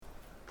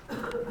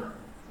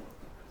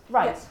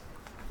Right.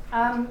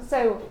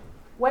 So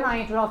when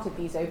I drafted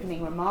these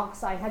opening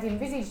remarks, I had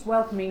envisaged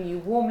welcoming you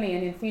warmly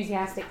and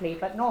enthusiastically,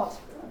 but not,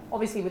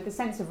 obviously, with the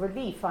sense of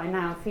relief I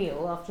now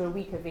feel after a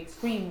week of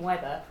extreme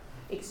weather,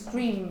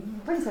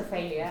 extreme printer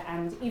failure,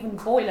 and even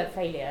boiler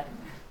failure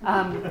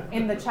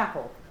in the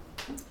chapel.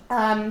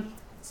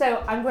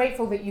 So I'm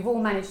grateful that you've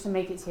all managed to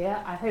make it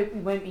here. I hope we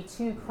won't be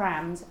too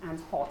crammed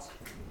and hot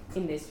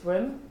in this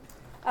room.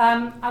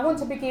 I want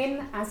to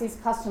begin, as is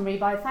customary,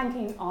 by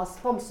thanking our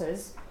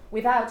sponsors,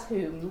 without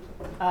whom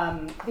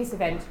this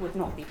event would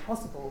not be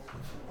possible.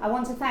 I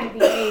want to thank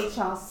the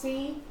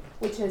AHRC,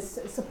 which has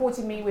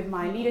supported me with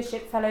my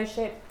leadership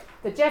fellowship,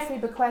 the Geoffrey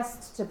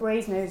Bequest to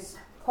Brasenose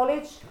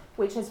College,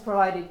 which has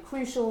provided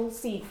crucial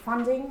seed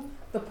funding,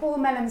 the Paul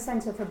Mellon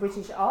Centre for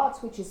British Art,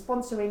 which is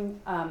sponsoring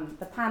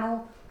the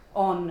panel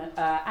on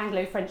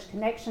Anglo-French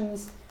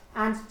connections,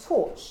 and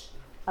Torch,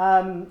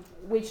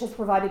 which has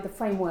provided the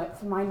framework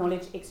for my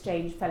knowledge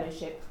exchange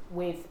fellowship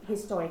with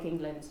Historic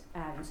England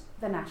and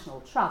the National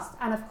Trust.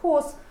 And of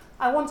course,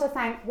 I want to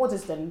thank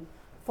Waddesdon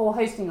for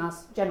hosting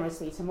us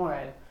generously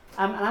tomorrow.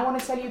 And I want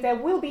to tell you there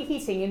will be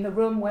heating in the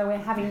room where we're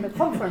having the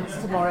conference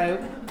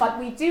tomorrow, but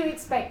we do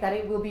expect that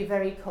it will be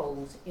very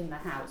cold in the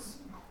house,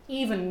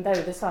 even though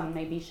the sun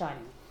may be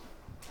shining.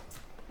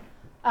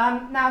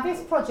 Now,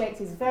 this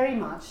project is very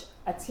much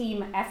a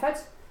team effort,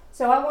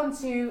 so I want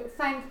to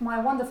thank my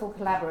wonderful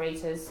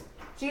collaborators,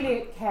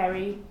 Juliet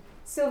Carey,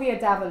 Sylvia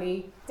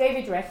Daverley,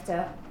 David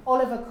Rechter,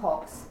 Oliver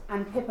Cox,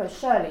 and Pippa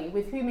Shirley,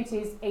 with whom it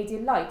is a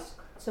delight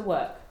to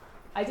work.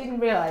 I didn't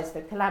realise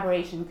that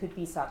collaboration could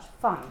be such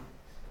fun.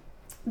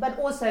 But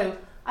also,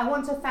 I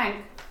want to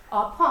thank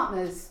our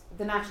partners,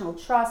 the National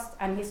Trust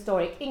and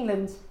Historic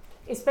England,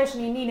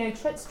 especially Nino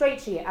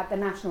Strachey at the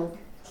National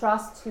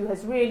Trust, who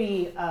has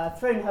really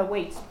thrown her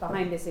weight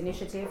behind this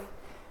initiative.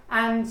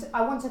 And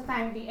I want to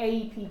thank the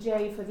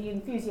AEPJ for the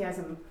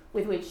enthusiasm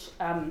with which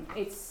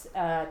it's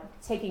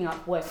taking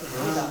up working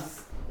with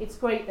us. It's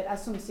great that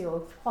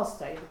Asuncio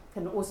Hosto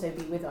can also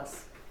be with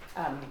us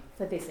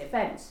for this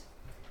event.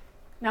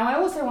 Now, I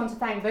also want to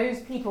thank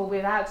those people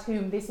without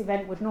whom this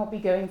event would not be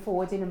going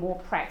forward in a more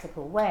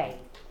practical way.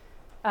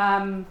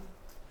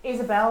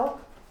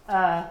 Isabel,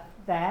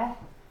 there,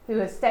 who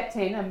has stepped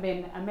in and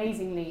been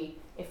amazingly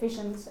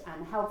efficient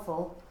and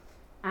helpful,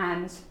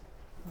 and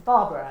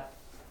Barbara.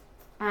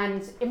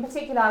 And in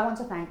particular, I want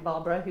to thank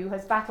Barbara, who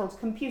has battled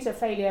computer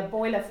failure,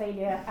 boiler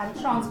failure, and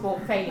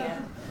transport failure,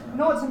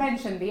 not to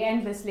mention the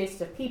endless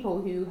list of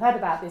people who heard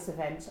about this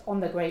event on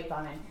the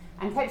grapevine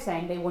and kept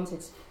saying they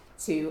wanted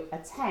to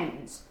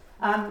attend.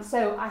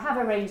 So I have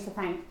arranged to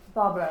thank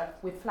Barbara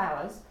with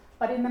flowers,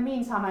 but in the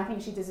meantime, I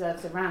think she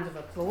deserves a round of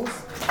applause.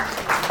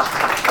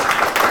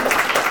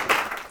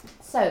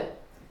 So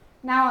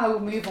now I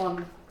will move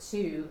on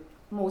to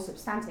more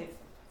substantive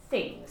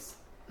things.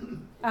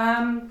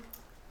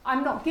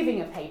 I'm not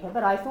giving a paper,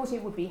 but I thought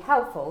it would be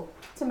helpful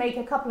to make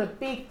a couple of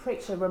big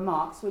picture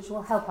remarks which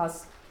will help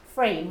us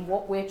frame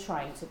what we're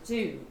trying to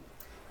do.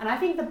 And I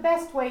think the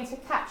best way to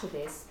capture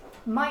this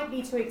might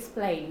be to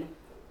explain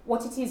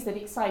what it is that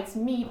excites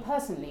me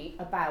personally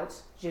about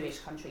Jewish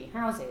country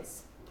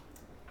houses.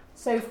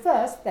 So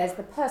first, there's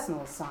the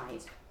personal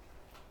side.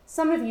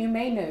 Some of you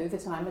may know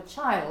that I'm a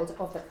child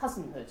of the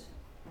cousinhood,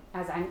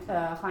 as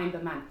Chaim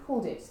Berman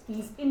called it,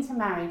 these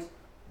intermarried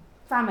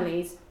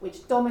families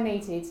which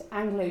dominated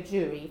Anglo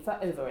Jewry for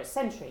over a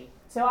century.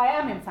 So I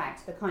am, in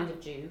fact, the kind of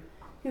Jew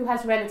who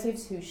has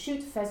relatives who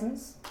shoot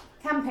pheasants,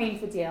 campaign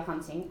for deer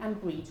hunting,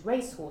 and breed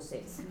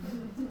racehorses.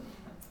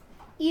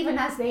 Even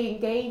as they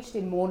engaged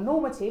in more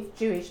normative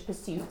Jewish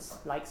pursuits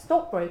like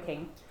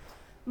stockbroking,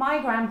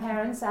 my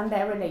grandparents and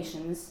their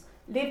relations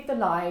lived the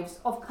lives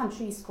of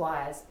country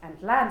squires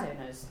and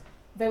landowners,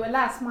 though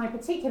alas, my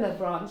particular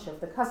branch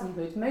of the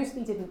cousinhood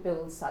mostly didn't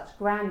build such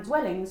grand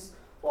dwellings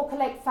or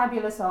collect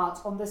fabulous art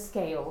on the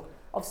scale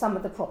of some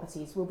of the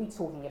properties we'll be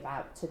talking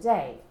about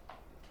today.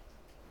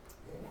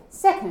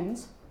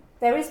 Second,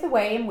 there is the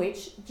way in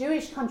which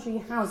Jewish country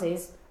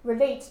houses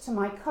relate to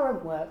my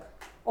current work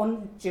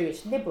on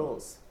Jewish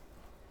liberals.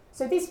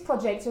 So this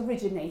project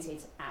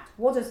originated at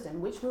Waddesdon,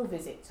 which we'll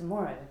visit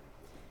tomorrow.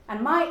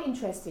 And my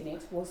interest in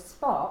it was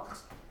sparked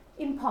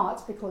in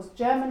part because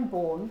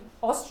German-born,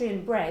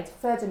 Austrian-bred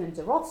Ferdinand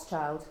de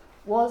Rothschild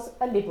was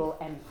a Liberal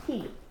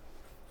MP.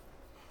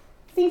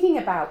 Thinking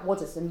about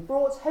Waddesdon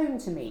brought home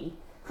to me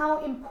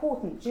how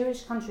important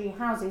Jewish country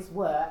houses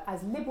were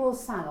as liberal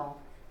salons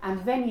and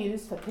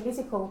venues for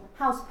political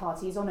house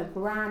parties on a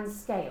grand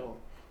scale.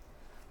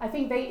 I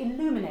think they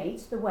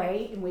illuminate the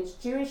way in which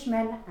Jewish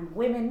men and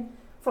women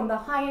from the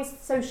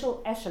highest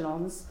social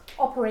echelons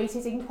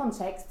operated in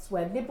contexts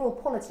where liberal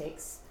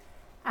politics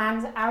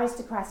and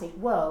aristocratic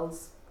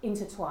worlds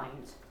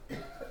intertwined.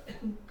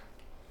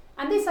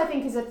 And this, I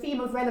think, is a theme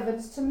of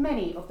relevance to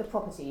many of the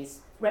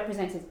properties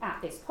represented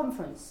at this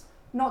conference,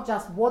 not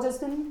just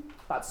Waddesdon,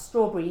 but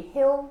Strawberry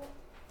Hill,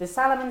 the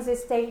Salomons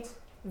Estate,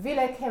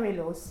 Villa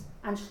Kerylos,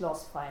 and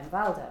Schloss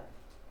Freienwalde.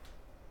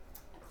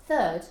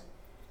 Third,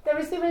 there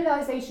is the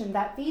realization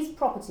that these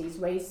properties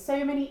raise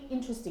so many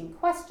interesting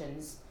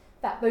questions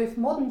that both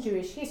modern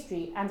Jewish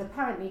history and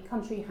apparently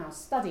country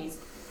house studies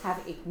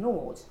have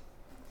ignored.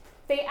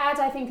 They add,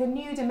 I think, a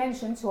new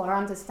dimension to our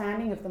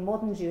understanding of the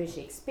modern Jewish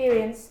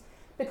experience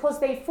because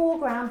they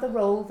foreground the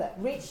role that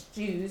rich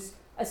Jews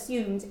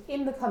assumed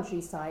in the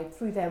countryside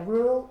through their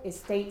rural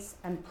estates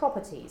and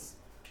properties,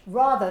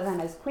 rather than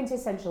as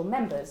quintessential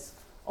members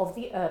of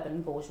the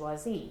urban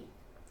bourgeoisie.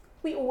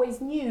 We always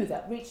knew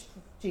that rich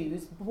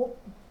Jews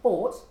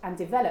bought and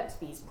developed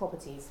these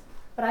properties,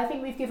 but I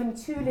think we've given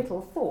too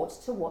little thought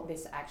to what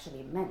this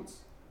actually meant.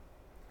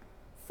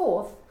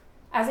 Fourth,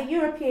 as a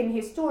European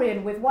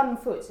historian with one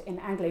foot in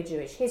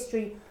Anglo-Jewish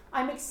history,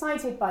 I'm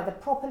excited by the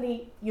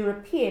properly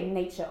European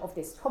nature of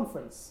this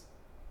conference.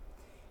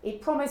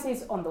 It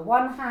promises, on the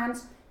one hand,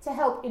 to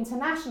help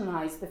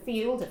internationalise the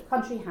field of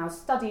country house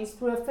studies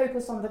through a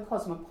focus on the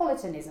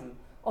cosmopolitanism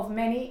of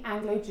many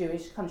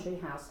Anglo-Jewish country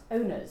house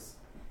owners.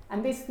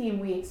 And this theme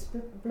we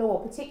explore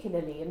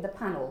particularly in the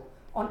panel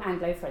on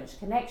Anglo-French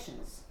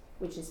connections,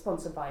 which is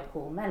sponsored by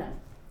Paul Mellon.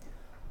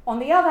 On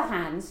the other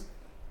hand,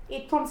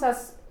 it prompts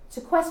us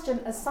to question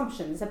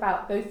assumptions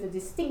about both the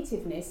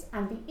distinctiveness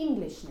and the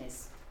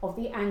Englishness of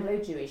the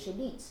Anglo-Jewish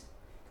elite.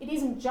 It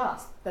isn't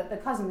just that the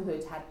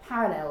cousinhood had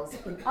parallels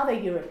in other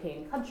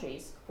European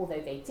countries,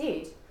 although they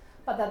did,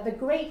 but that the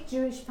great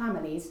Jewish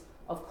families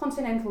of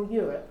continental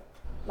Europe,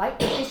 like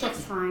the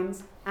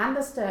Bischofsheims and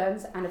the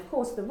Sterns and of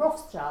course the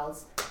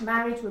Rothschilds,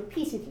 married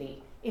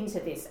repeatedly into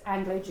this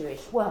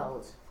Anglo-Jewish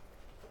world.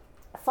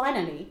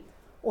 Finally,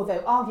 although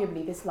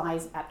arguably this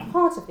lies at the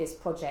heart of this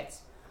project,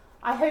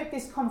 I hope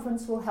this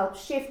conference will help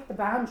shift the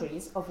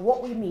boundaries of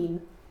what we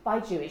mean by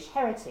Jewish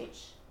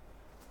heritage.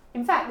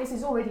 In fact, this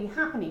is already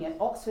happening at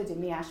Oxford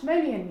in the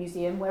Ashmolean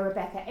Museum, where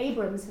Rebecca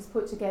Abrams has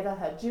put together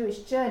her Jewish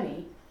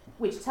journey,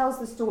 which tells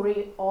the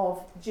story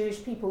of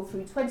Jewish people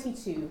through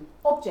 22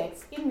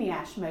 objects in the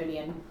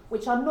Ashmolean,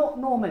 which are not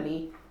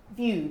normally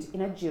viewed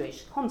in a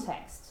Jewish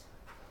context.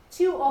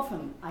 Too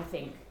often, I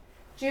think,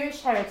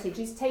 Jewish heritage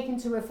is taken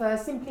to refer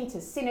simply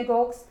to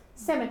synagogues,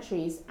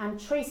 cemeteries, and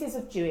traces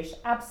of Jewish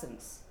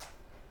absence.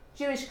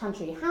 Jewish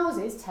country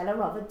houses tell a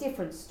rather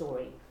different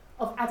story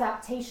of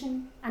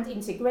adaptation and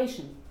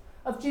integration,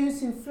 of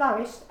Jews who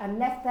flourished and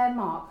left their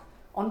mark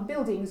on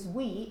buildings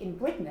we, in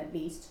Britain at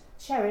least,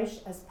 cherish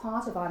as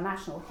part of our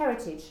national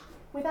heritage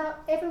without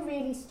ever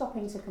really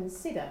stopping to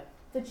consider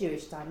the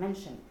Jewish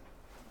dimension.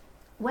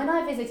 When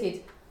I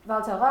visited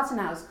Walter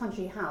Rathenau's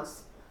country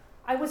house,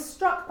 I was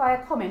struck by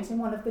a comment in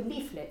one of the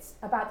leaflets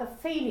about the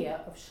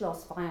failure of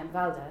Schloss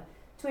Freienwalde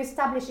to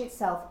establish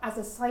itself as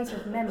a site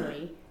of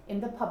memory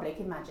in the public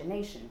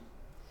imagination.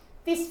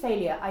 This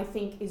failure, I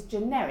think, is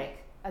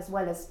generic as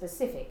well as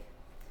specific.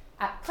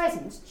 At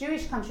present,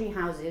 Jewish country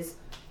houses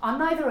are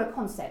neither a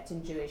concept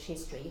in Jewish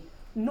history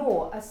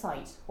nor a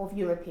site of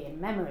European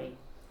memory.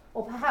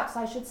 Or perhaps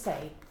I should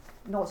say,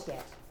 not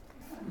yet.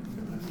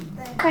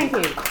 Thank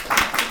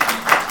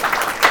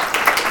you.